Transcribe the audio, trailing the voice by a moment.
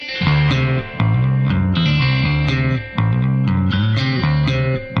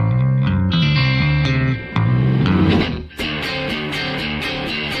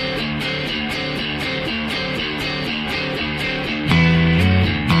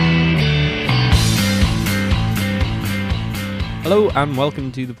Hello and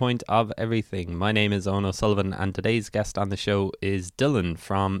welcome to The Point of Everything. My name is Owen O'Sullivan and today's guest on the show is Dylan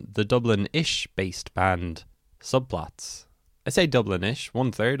from the Dublin-ish based band Subplots. I say Dublin-ish,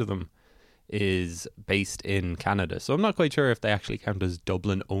 1/3 of them is based in Canada, so I'm not quite sure if they actually count as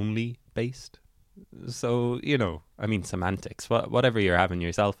Dublin only based. So, semantics, whatever you're having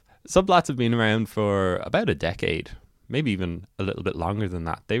yourself. Subplots have been around for about a decade, maybe even a little bit longer than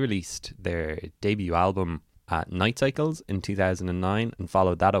that. They released their debut album Night Cycles in 2009 and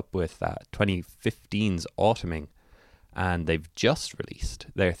followed that up with 2015's Autumning, and they've just released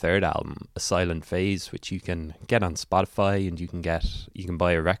their third album, A Silent Phase, which you can get on Spotify, and you can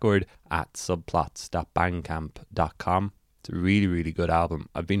buy a record at subplots.bandcamp.com. It's a really, really good album.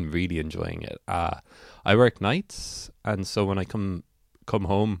 I've been really enjoying it. I work nights, and so when I come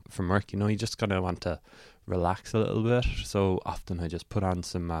home from work, you just kind of want to relax a little bit. So often I just put on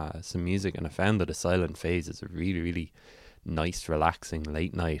some music, and I found that A Silent Phase is a really, really nice, relaxing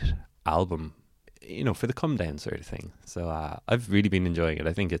late night album, for the come down sort of thing. So I've really been enjoying it.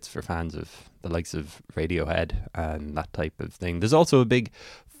 I think it's for fans of the likes of Radiohead and that type of thing. There's also a big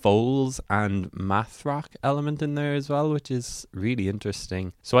Foles and math rock element in there as well, which is really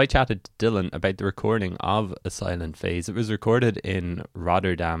interesting. So I chatted to Dylan about the recording of A Silent Phase. It was recorded in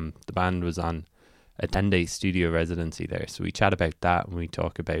Rotterdam. The band was on a 10-day studio residency there. So we chat about that, and we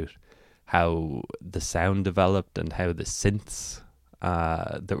talk about how the sound developed and how the synths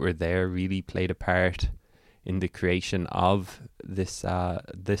that were there really played a part in the creation of this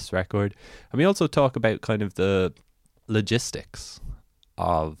record. And we also talk about kind of the logistics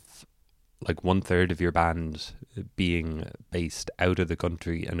of like 1/3 of your band being based out of the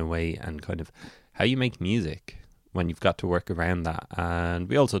country and away, and kind of how you make music when you've got to work around that. And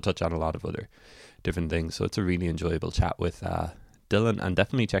we also touch on a lot of other different things. So it's a really enjoyable chat with Dylan, and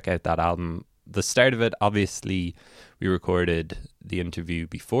definitely check out that album. The start of it, obviously, we recorded the interview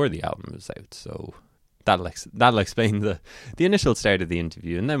before the album was out, so that'll explain the initial start of the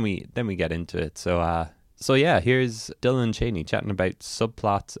interview, and then we get into it. So yeah, here's Daryl Chaney chatting about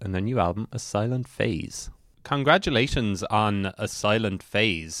Subplots and their new album, A Silent Phase. Congratulations on A Silent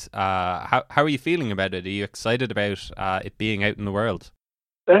Phase. How are you feeling about it? Are you excited about it being out in the world?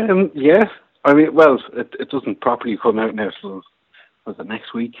 Yeah. I mean, well, it doesn't properly come out now till the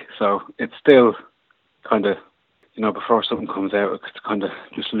next week, so it's still kind of, before something comes out, it's kind of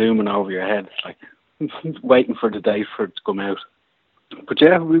just looming over your head. It's like waiting for the day for it to come out. But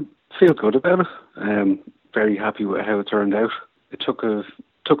yeah, we feel good about it. Very happy with how it turned out. It took a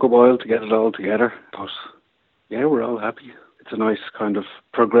while to get it all together, but yeah, we're all happy. It's a nice kind of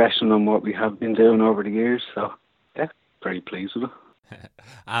progression on what we have been doing over the years. So yeah, very pleased with it.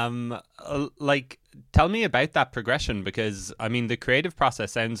 Tell me about that progression, because I mean the creative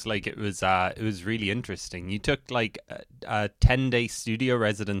process sounds like it was really interesting. You took like a 10-day studio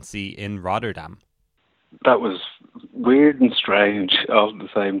residency in Rotterdam. That was weird and strange all at the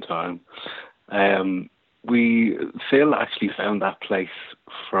same time. Phil actually found that place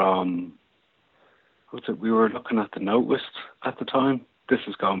from, we were looking at the note list at the time. This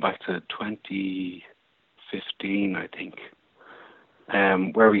is going back to 2015, I think.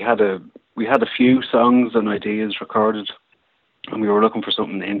 Where we had a few songs and ideas recorded, and we were looking for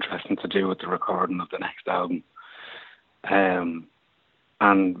something interesting to do with the recording of the next album. And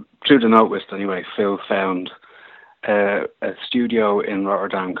through the note list anyway, Phil found a studio in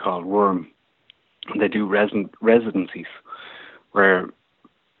Rotterdam called Worm, and they do residencies where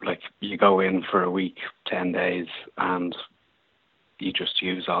like you go in for a week, 10 days, and you just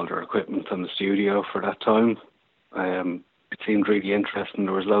use all their equipment in the studio for that time. It seemed really interesting.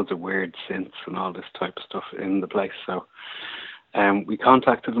 There was loads of weird synths and all this type of stuff in the place. So we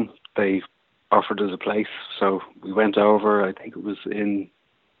contacted them. They offered us a place. So we went over, I think it was in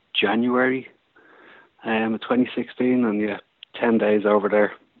January 2016. And yeah, 10 days over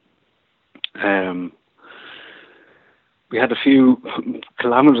there. We had a few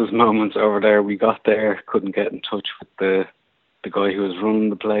calamitous moments over there. We got there, couldn't get in touch with the guy who was running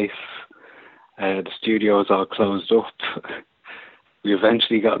the place. The studio was all closed up. We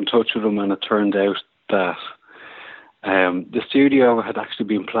eventually got in touch with him, and it turned out that the studio had actually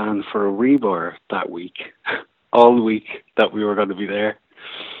been planned for a rewire that week, all week that we were going to be there.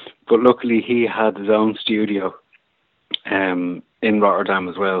 But luckily he had his own studio in Rotterdam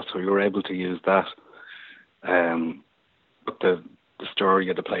as well, so we were able to use that. But the story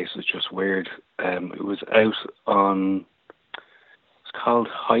of the place was just weird. It was out on, it's called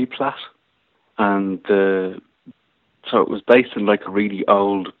High Plat, and so it was based in like a really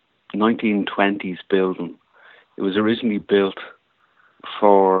old 1920s building. It was originally built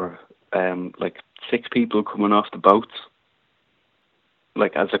for like 6 people coming off the boats,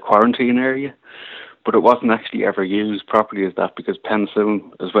 like as a quarantine area, but it wasn't actually ever used properly as that because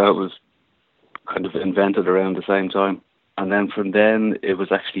penicillin as well was kind of invented around the same time. And then from then it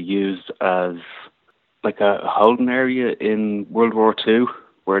was actually used as like a holding area in World War II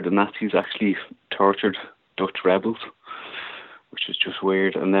where the Nazis actually tortured Dutch rebels, which is just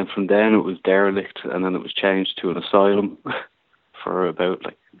weird. And then from then it was derelict, and then it was changed to an asylum for about,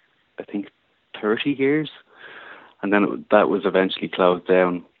 like, I think 30 years. And then that was eventually closed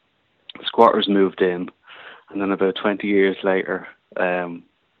down. Squatters moved in, and then about 20 years later,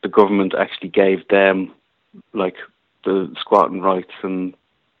 the government actually gave them, like, the squatting rights, and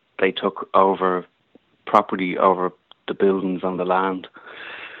they took over property over the buildings on the land.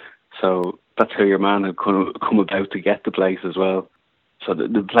 So that's how your man had come about to get the place as well. So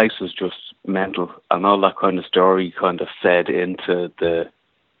the place was just mental, and all that kind of story kind of fed into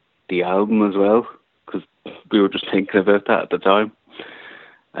the album as well, because we were just thinking about that at the time.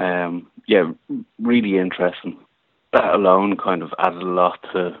 Yeah, really interesting. That alone kind of added a lot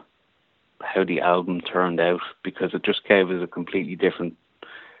to how the album turned out, because it just gave us a completely different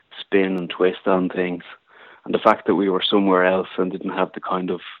spin and twist on things. And the fact that we were somewhere else and didn't have the kind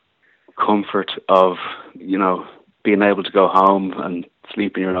of comfort of, you know, being able to go home and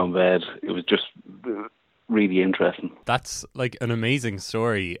sleep in your own bed, it was just really interesting. That's like an amazing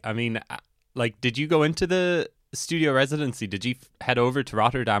story. I mean, like, did you go into the studio residency? Did you head over to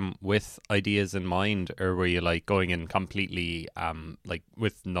Rotterdam with ideas in mind, or were you like going in completely like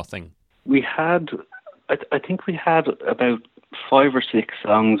with nothing? We had, I think we had about 5 or 6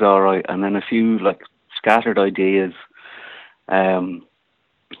 songs, all right, and then a few like scattered ideas.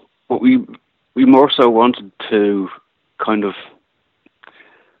 But we more so wanted to kind of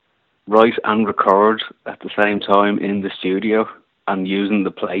write and record at the same time in the studio, and using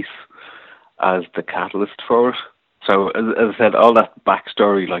the place as the catalyst for it. So as I said, all that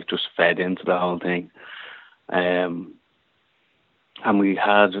backstory like just fed into the whole thing. And we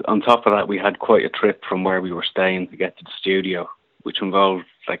had, on top of that, we had quite a trip from where we were staying to get to the studio, which involved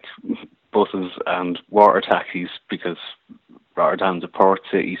like buses and water taxis, because Rotterdam's a port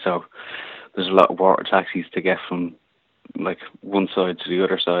city, so there's a lot of water taxis to get from like one side to the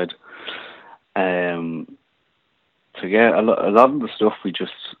other side. So yeah, a lot of the stuff we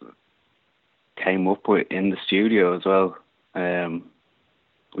just came up with in the studio as well,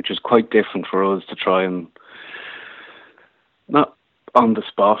 which is quite different for us to try and, not on the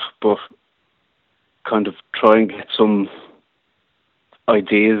spot, but kind of try and get some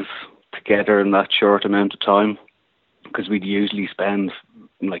ideas together in that short amount of time, because we'd usually spend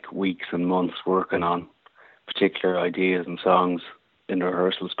like weeks and months working on particular ideas and songs in the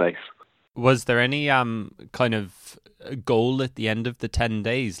rehearsal space. Was there any kind of goal at the end of the 10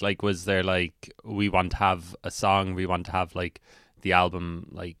 days? Like, was there like, we want to have a song, we want to have like the album,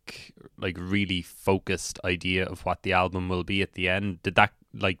 like really focused idea of what the album will be at the end?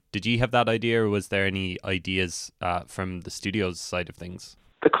 Did you have that idea, or was there any ideas from the studio's side of things?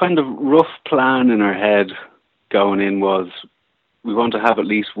 The kind of rough plan in our head going in was, we want to have at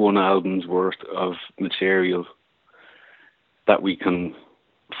least one album's worth of material that we can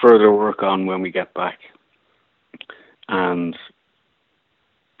further work on when we get back, and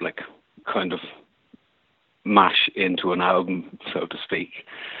like kind of mash into an album, so to speak.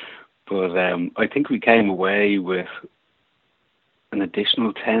 But I think we came away with an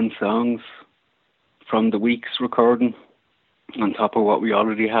additional 10 songs from the week's recording on top of what we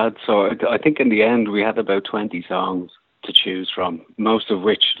already had. So I think in the end we had about 20 songs to choose from, most of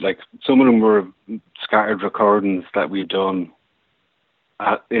which, like, some of them were scattered recordings that we'd done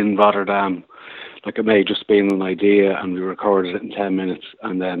in Rotterdam. Like, it may have just been an idea and we recorded it in 10 minutes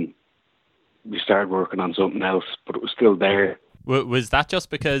and then we started working on something else, but it was still there. Was that just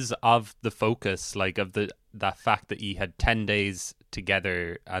because of the focus, like of that fact that you had 10 days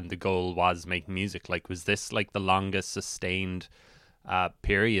together and the goal was making music? Like, was this like the longest sustained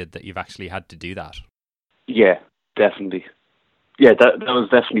period that you've actually had to do that? Yeah, definitely. Yeah, that was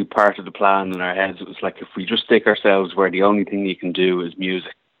definitely part of the plan in our heads. It was like, if we just stick ourselves where the only thing you can do is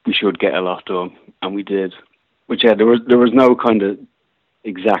music, we should get a lot done, and we did. But yeah, there was no kind of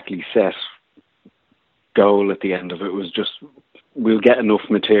exactly set goal at the end of it. It was just, we'll get enough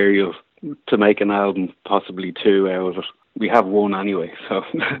material to make an album, possibly 2 out of it. We have 1 anyway, so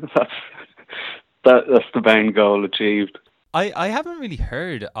that's the main goal achieved. I haven't really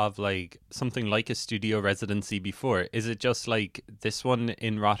heard of like something like a studio residency before. Is it just like this one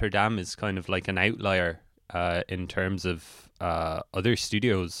in Rotterdam is kind of like an outlier in terms of other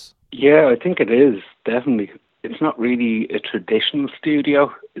studios? Yeah, I think it is, definitely. It's not really a traditional studio.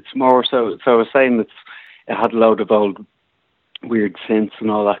 It's more so I was saying it had a load of old weird synths and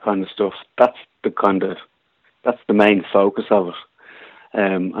all that kind of stuff. That's the main focus of it.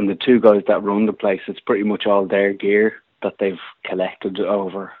 And the two guys that run the place, it's pretty much all their gear that they've collected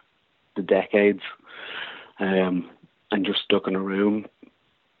over the decades, and just stuck in a room.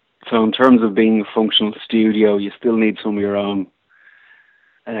 So in terms of being a functional studio, you still need some of your own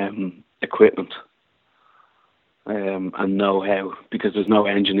equipment and know-how, because there's no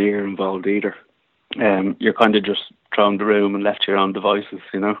engineer involved either. You're kind of just thrown the room and left to your own devices,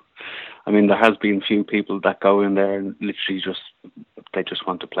 you know. I mean, there has been few people that go in there and literally they just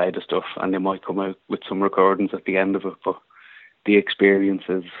want to play the stuff, and they might come out with some recordings at the end of it, but the experience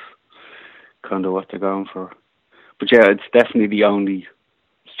is kind of what they're going for. But yeah, it's definitely the only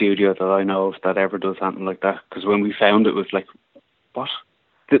studio that I know of that ever does something like that, because when we found it was like, what?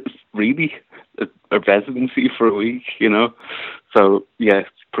 Really? A residency for a week, you know? So yeah, it's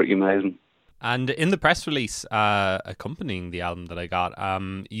pretty amazing. And in the press release accompanying the album that I got,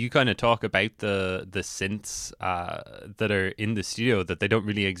 you kind of talk about the synths that are in the studio, that they don't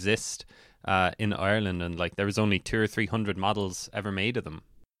really exist in Ireland, and like there was only 200 or 300 models ever made of them.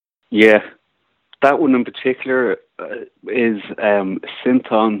 Yeah, that one in particular is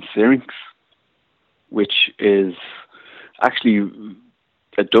Synthon Syrinx, which is actually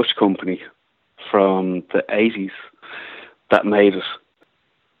a Dutch company from the 80s that made it.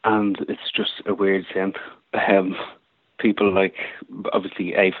 And it's just a weird synth. People like,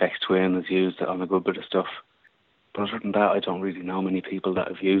 obviously, Aphex Twin has used it on a good bit of stuff. But other than that, I don't really know many people that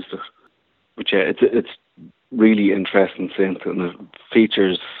have used it. But yeah, it's really interesting synth, and it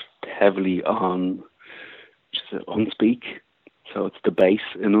features heavily on Unspeak. So it's the bass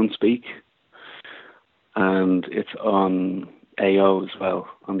in Unspeak. And it's on AO as well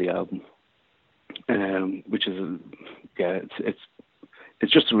on the album. Which is,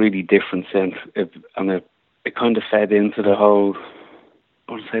 it's just a really different synth, and it kind of fed into the whole,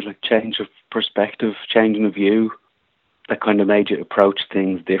 change of perspective, changing of view, that kind of made you approach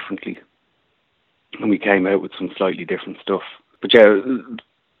things differently. And we came out with some slightly different stuff. But yeah,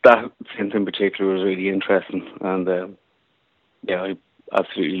 that synth in particular was really interesting, and I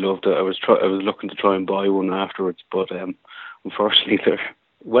absolutely loved it. I was looking to try and buy one afterwards, but unfortunately they're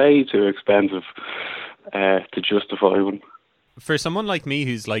way too expensive to justify one. For someone like me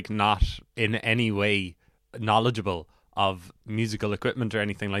who's like not in any way knowledgeable of musical equipment or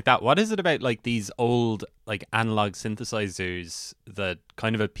anything like that, what is it about like these old like analog synthesizers that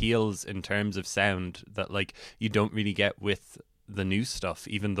kind of appeals in terms of sound that like you don't really get with the new stuff,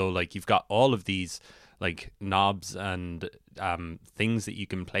 even though like you've got all of these like knobs and things that you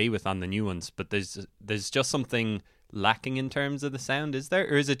can play with on the new ones, but there's just something lacking in terms of the sound, is there?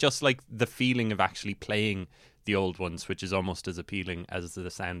 Or is it just like the feeling of actually playing the old ones, which is almost as appealing as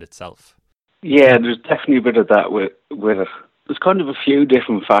the sound itself? Yeah, there's definitely a bit of that with it. There's kind of a few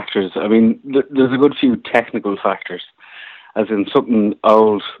different factors. I mean, there's a good few technical factors, as in something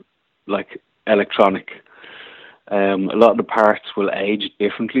old, like electronic. A lot of the parts will age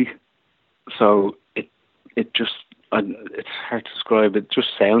differently, so it's hard to describe. It just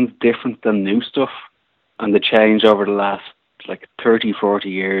sounds different than new stuff, and the change over the last like 30, 40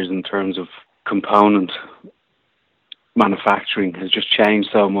 years in terms of component manufacturing has just changed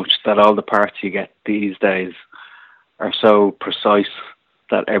so much that all the parts you get these days are so precise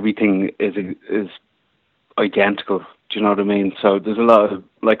that everything is identical. Do you know what I mean? So there's a lot of,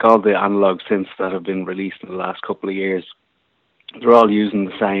 like, all the analog synths that have been released in the last couple of years, they're all using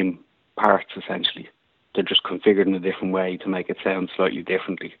the same parts essentially. They're just configured in a different way to make it sound slightly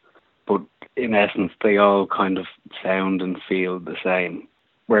differently. But in essence, they all kind of sound and feel the same.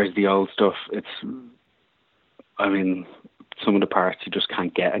 Whereas the old stuff, some of the parts you just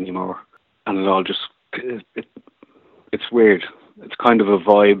can't get anymore. And it all just, it's weird. It's kind of a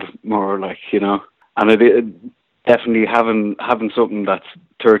vibe more like, you know. And it definitely having something that's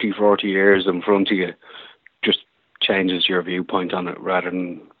 30, 40 years in front of you just changes your viewpoint on it, rather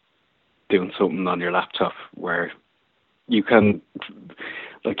than doing something on your laptop where you can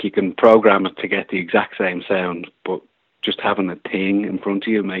program it to get the exact same sound, but just having a thing in front of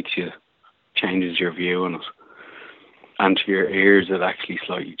you changes your view on it. And to your ears, it actually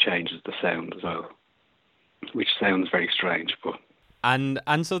slightly changes the sound as well, which sounds very strange. But and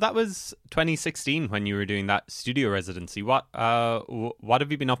so that was 2016 when you were doing that studio residency. What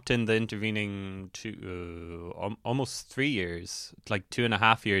have you been up to in the intervening almost 3 years, like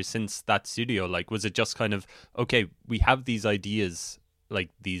 2.5 years since that studio? Like, was it just kind of, okay, we have these ideas,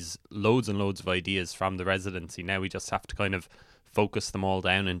 like these loads and loads of ideas from the residency, now we just have to kind of focus them all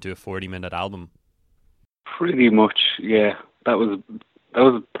down into a 40-minute album? Pretty much, yeah. That was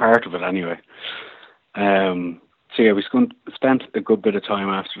part of it anyway. So yeah, we spent a good bit of time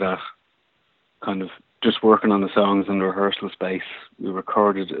after that, kind of just working on the songs in the rehearsal space. We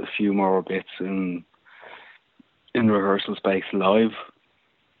recorded a few more bits in the rehearsal space live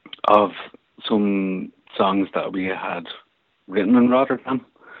of some songs that we had written in Rotterdam.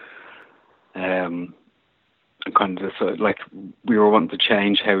 And kind of decided, like, we were wanting to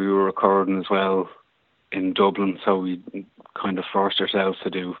change how we were recording as well in Dublin, so we kind of forced ourselves to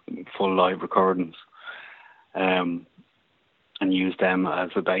do full live recordings, and use them as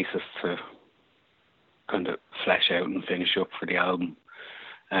a basis to kind of flesh out and finish up for the album.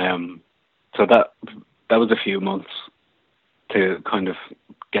 So that was a few months to kind of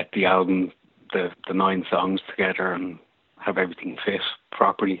get the album, the 9 songs together and have everything fit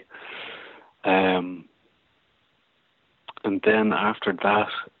properly. And then after that,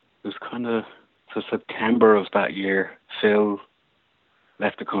 it was kind of, so September of that year, Phil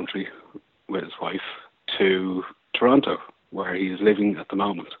left the country with his wife to Toronto, where he's living at the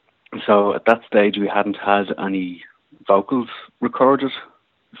moment. So at that stage, we hadn't had any vocals recorded.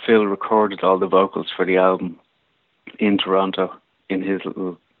 Phil recorded all the vocals for the album in Toronto in his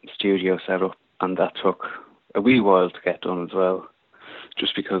little studio setup, and that took a wee while to get done as well,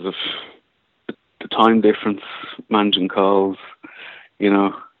 just because of the time difference, managing calls, you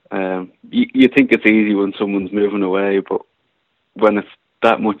know. You think it's easy when someone's moving away, but when it's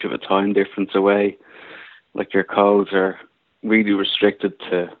that much of a time difference away, like, your calls are really restricted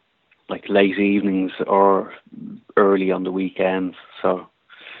to like late evenings or early on the weekends. So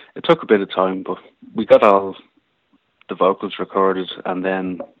it took a bit of time, but we got all the vocals recorded, and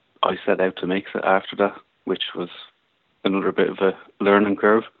then I set out to mix it after that, which was another bit of a learning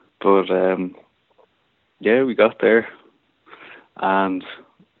curve. But yeah, we got there and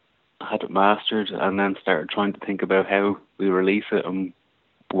had it mastered, and then started trying to think about how we release it and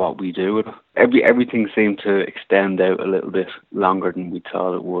what we do with it. Everything seemed to extend out a little bit longer than we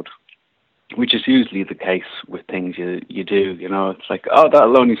thought it would, which is usually the case with things you do. You know, it's like, oh,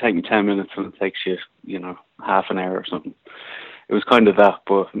 that'll only take me 10 minutes, and it takes you, you know, half an hour or something. It was kind of that,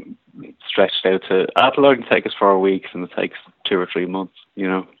 but stretched out to, it'll only take us 4 weeks, and it takes 2 or 3 months, you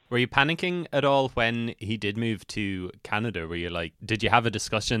know. Were you panicking at all when he did move to Canada? Were you like, did you have a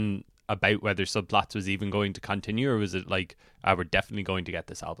discussion about whether Subplots was even going to continue, or was it like, we're definitely going to get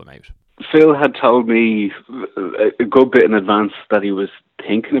this album out? Phil had told me a good bit in advance that he was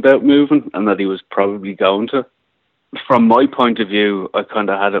thinking about moving and that he was probably going to. From my point of view, I kind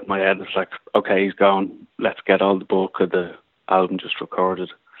of had it in my head, it's like, okay, he's gone, let's get all the bulk of the album just recorded.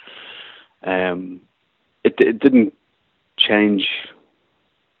 It didn't change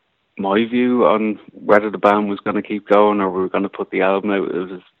my view on whether the band was going to keep going or we were going to put the album out.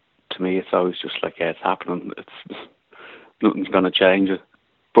 It was, to me, it's always just like, yeah, it's happening. Nothing's going to change it.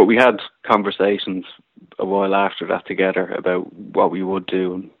 But we had conversations a while after that together about what we would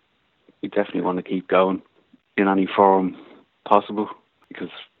do, and we definitely want to keep going in any form possible, because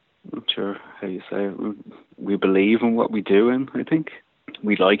I'm not sure how you say it. We believe in what we do, and I think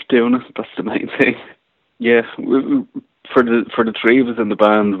we like doing it. That's the main thing. Yeah, for the 3 of us in the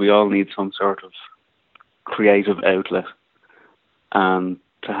band, we all need some sort of creative outlet, and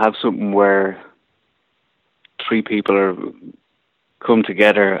to have something where 3 people are come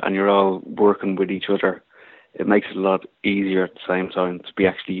together and you're all working with each other, it makes it a lot easier at the same time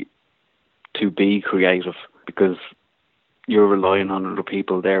to be creative, because you're relying on other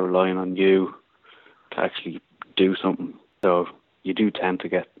people, they're relying on you to actually do something. So you do tend to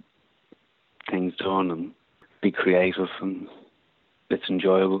get things done and be creative, and it's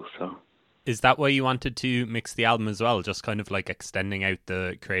enjoyable. So is that why you wanted to mix the album as well? Just kind of like extending out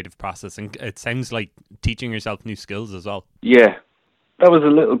the creative process, and it sounds like teaching yourself new skills as well. Yeah, that was a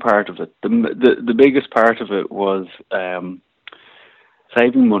little part of it. The biggest part of it was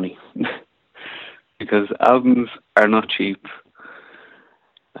saving money, because albums are not cheap.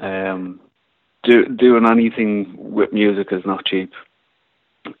 Doing anything with music is not cheap.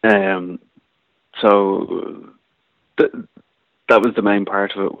 So that was the main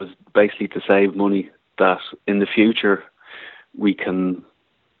part of it, was basically to save money, that in the future we can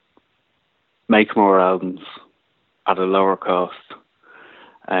make more albums at a lower cost,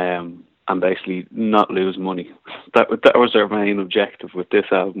 and basically not lose money. That was our main objective with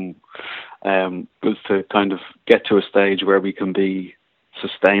this album, was to kind of get to a stage where we can be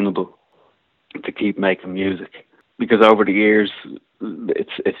sustainable to keep making music. Because over the years,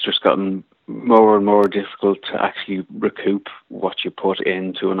 it's just gotten more and more difficult to actually recoup what you put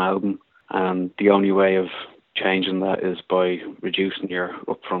into an album, and the only way of changing that is by reducing your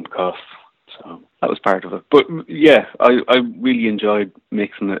upfront costs. So that was part of it. But yeah, I really enjoyed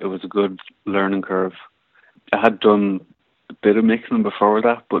mixing it. It was a good learning curve. I had done a bit of mixing before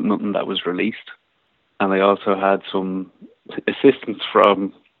that, but nothing that was released. And I also had some assistance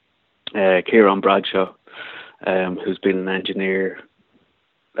from Kieran Bradshaw, who's been an engineer,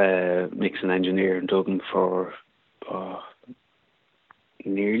 mixing engineer in Dublin for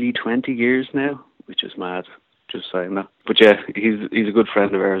nearly 20 years now, which is mad, just saying that. But yeah, he's a good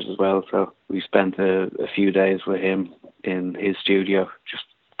friend of ours as well, so we spent a few days with him in his studio, just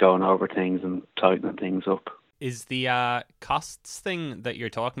going over things and tightening things up. Is the costs thing that you're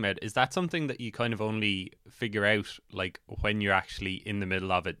talking about, is that something that you kind of only figure out like when you're actually in the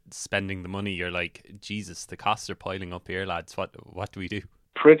middle of it, spending the money? You're like, Jesus, the costs are piling up here, lads. What do we do?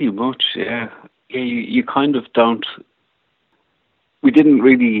 Pretty much, yeah. You kind of don't. We didn't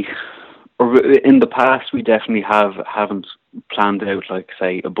really, or in the past, we definitely haven't planned out, like,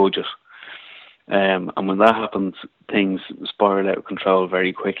 say, a budget. And when that happens, things spiral out of control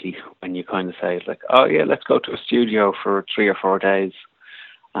very quickly when you kind of say, like, oh yeah, let's go to a studio for 3 or 4 days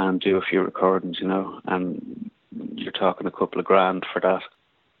and do a few recordings, you know, and you're talking a couple of grand for that.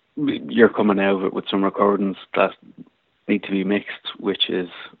 You're coming out of it with some recordings that need to be mixed, which is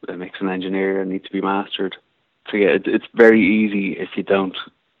a mixing engineer, and need to be mastered. So yeah, it's very easy if you don't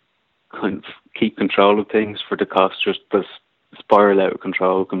kind of keep control of things for the cost just to spiral out of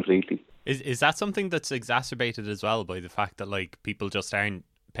control completely. Is that something that's exacerbated as well by the fact that like people just aren't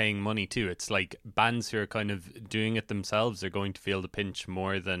paying money too? It's like bands who are kind of doing it themselves are going to feel the pinch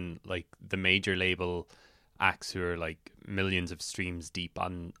more than like the major label acts who are like millions of streams deep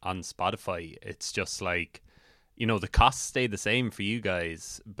on Spotify. It's just like, you know, the costs stay the same for you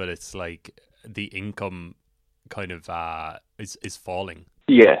guys, but it's like the income kind of is falling.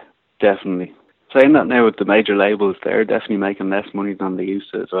 Yeah, definitely. Saying that now with the major labels, they're definitely making less money than they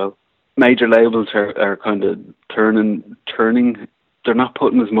used to as well. Major labels are kind of turning. They're not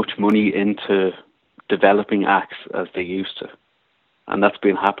putting as much money into developing acts as they used to. And that's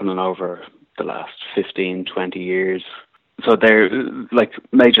been happening over the last 15, 20 years. So they're like,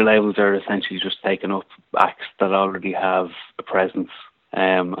 major labels are essentially just taking up acts that already have a presence,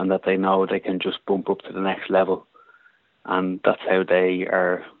 and that they know they can just bump up to the next level. And that's how they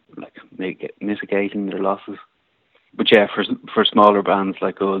are like mitigating their losses. But yeah, for smaller bands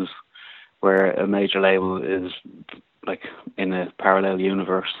like us, where a major label is like in a parallel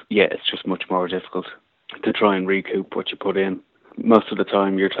universe, yeah, it's just much more difficult to try and recoup what you put in. Most of the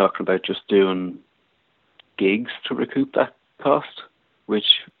time you're talking about just doing gigs to recoup that cost, which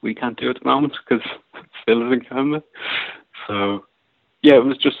we can't do at the moment because Phil is in Canada. So yeah, it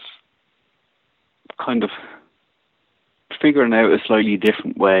was just kind of figuring out a slightly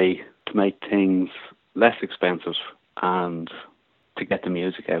different way to make things less expensive and to get the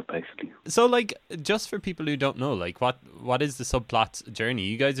music out, basically. So, like, just for people who don't know, like, what is the Subplots journey?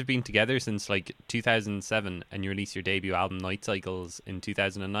 You guys have been together since, like, 2007, and you released your debut album, Night Cycles, in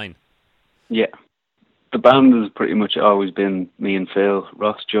 2009. Yeah. The band has pretty much always been me and Phil.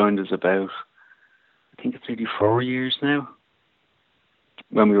 Ross joined us about, I think it's maybe 4 years now,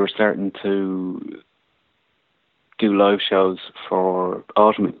 when we were starting to do live shows for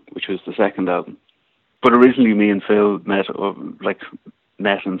Autumn, which was the second album. But originally, me and Phil met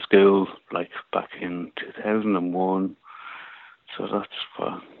in school, like back in 2001. So that's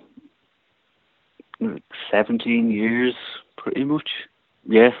 17 years, pretty much.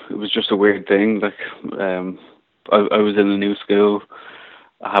 Yeah, it was just a weird thing. Like, I was in a new school.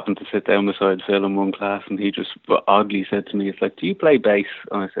 I happened to sit down beside Phil in one class, and he just oddly said to me, "It's like, do you play bass?"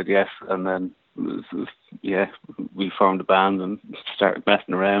 And I said yes, and then yeah, we formed a band and started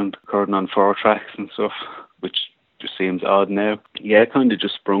messing around, recording on 4 tracks and stuff, which just seems odd now. Yeah, it kind of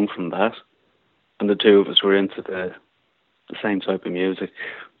just sprung from that. And the two of us were into the same type of music,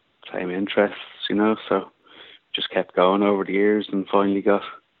 same interests, you know, so just kept going over the years and finally got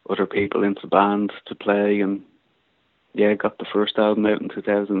other people into the band to play, and yeah, got the first album out in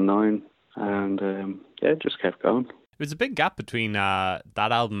 2009, and yeah, just kept going. There was a big gap between that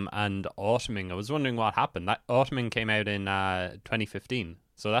album and Autumning. I was wondering what happened. That Autumning came out in 2015,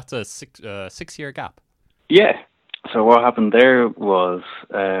 so that's a 6-year gap. Yeah. So what happened there was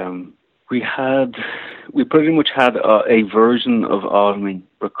we pretty much had a version of Autumning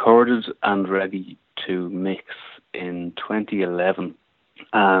recorded and ready to mix in 2011,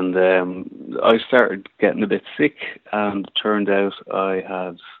 and I started getting a bit sick, and it turned out I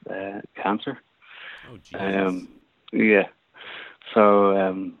had cancer. Oh, Jesus. Yeah, so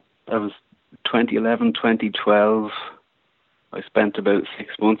that was 2011, 2012. I spent about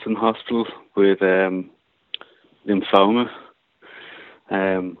 6 months in hospital with lymphoma,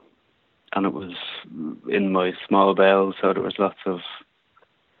 and it was in my small bowel, so there was lots of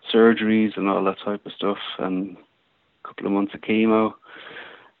surgeries and all that type of stuff, and a couple of months of chemo.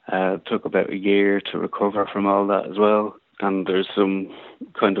 It took about a year to recover from all that as well. And there's some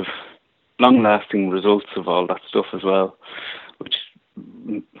kind of long-lasting results of all that stuff as well, which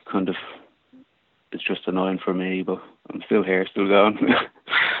kind of is just annoying for me, but I'm still here, still going.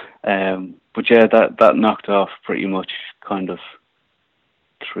 But yeah, that knocked off pretty much kind of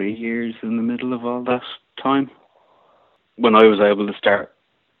 3 years in the middle of all that time. When I was able to start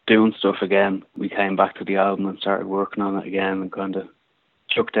doing stuff again, we came back to the album and started working on it again, and kind of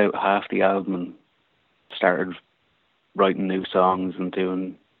chucked out half the album and started writing new songs and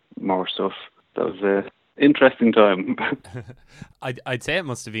doing more stuff. That was an interesting time. I'd say it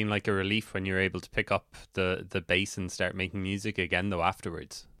must have been like a relief when you were able to pick up the bass and start making music again, though,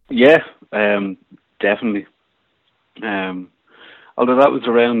 afterwards. Yeah, definitely. Although that was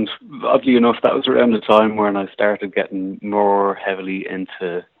around, oddly enough, that was around the time when I started getting more heavily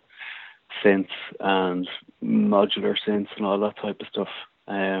into synths and modular synths and all that type of stuff.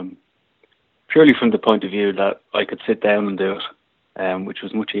 Purely from the point of view that I could sit down and do it, which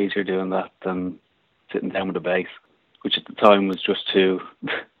was much easier doing that than sitting down with a bass, which at the time was just too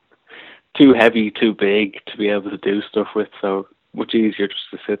heavy, too big to be able to do stuff with. So much easier just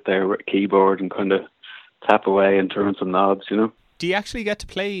to sit there with a keyboard and kind of tap away and turn some knobs, you know. Do you actually get to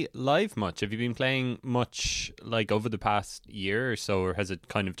play live much? Have you been playing much like over the past year or so, or has it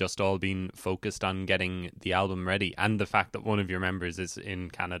kind of just all been focused on getting the album ready and the fact that one of your members is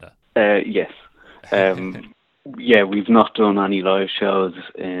in Canada? Yes. Yeah, we've not done any live shows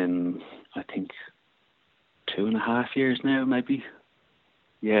in, I think, 2.5 years now, maybe.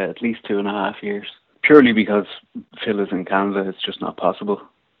 Yeah, at least 2.5 years. Purely because Phil is in Canada, it's just not possible.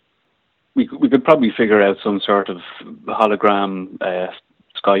 We could probably figure out some sort of hologram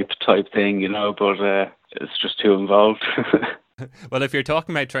Skype type thing, you know, but it's just too involved. Well, if you're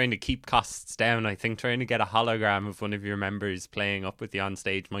talking about trying to keep costs down, I think trying to get a hologram of one of your members playing up with you on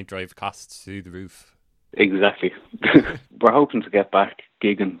stage might drive costs through the roof. Exactly. We're hoping to get back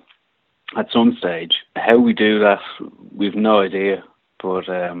gigging at some stage. How we do that, we've no idea, but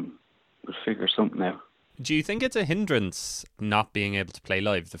we'll figure something out. Do you think it's a hindrance not being able to play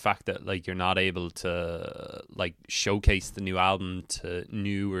live? The fact that like you're not able to like showcase the new album to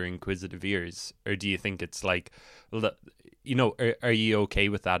new or inquisitive ears, or do you think it's like, well, you know, are you okay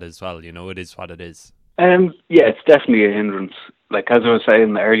with that as well? You know, it is what it is. Yeah, it's definitely a hindrance. Like as I was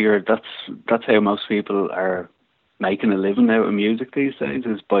saying earlier, that's how most people are making a living out of music these days,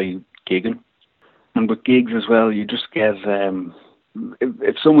 is by gigging. And with gigs as well, you just get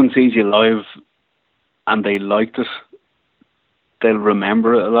if someone sees you live and they liked it, they'll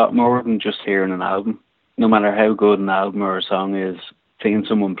remember it a lot more than just hearing an album. No matter how good an album or a song is, seeing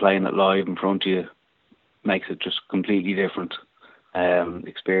someone playing it live in front of you makes it just completely different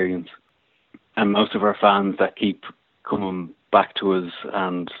experience. And most of our fans that keep coming back to us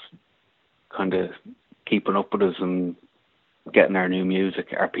and kind of keeping up with us and getting our new music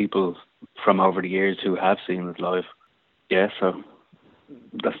are people from over the years who have seen it live. Yeah, so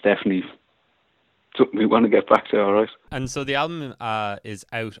that's definitely something we want to get back to, all right. And so the album is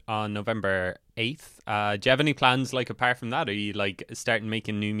out on November 8th. Do you have any plans, like, apart from that? Are you, like, starting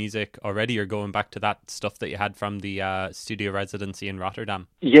making new music already, or going back to that stuff that you had from the studio residency in Rotterdam?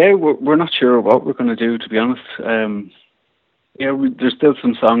 Yeah, we're not sure what we're going to do, to be honest. Yeah, there's still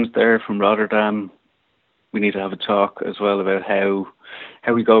some songs there from Rotterdam. We need to have a talk as well about how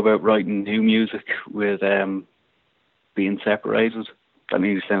we go about writing new music with being separated. That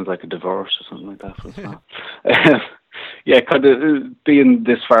nearly sounds like a divorce or something like that. But it's not. Yeah, kind of being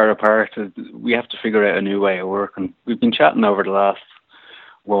this far apart, we have to figure out a new way of working. We've been chatting over the last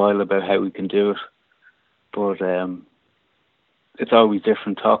while about how we can do it, but it's always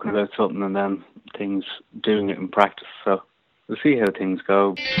different talking about something and then doing it in practice. So we'll see how things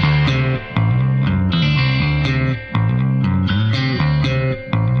go.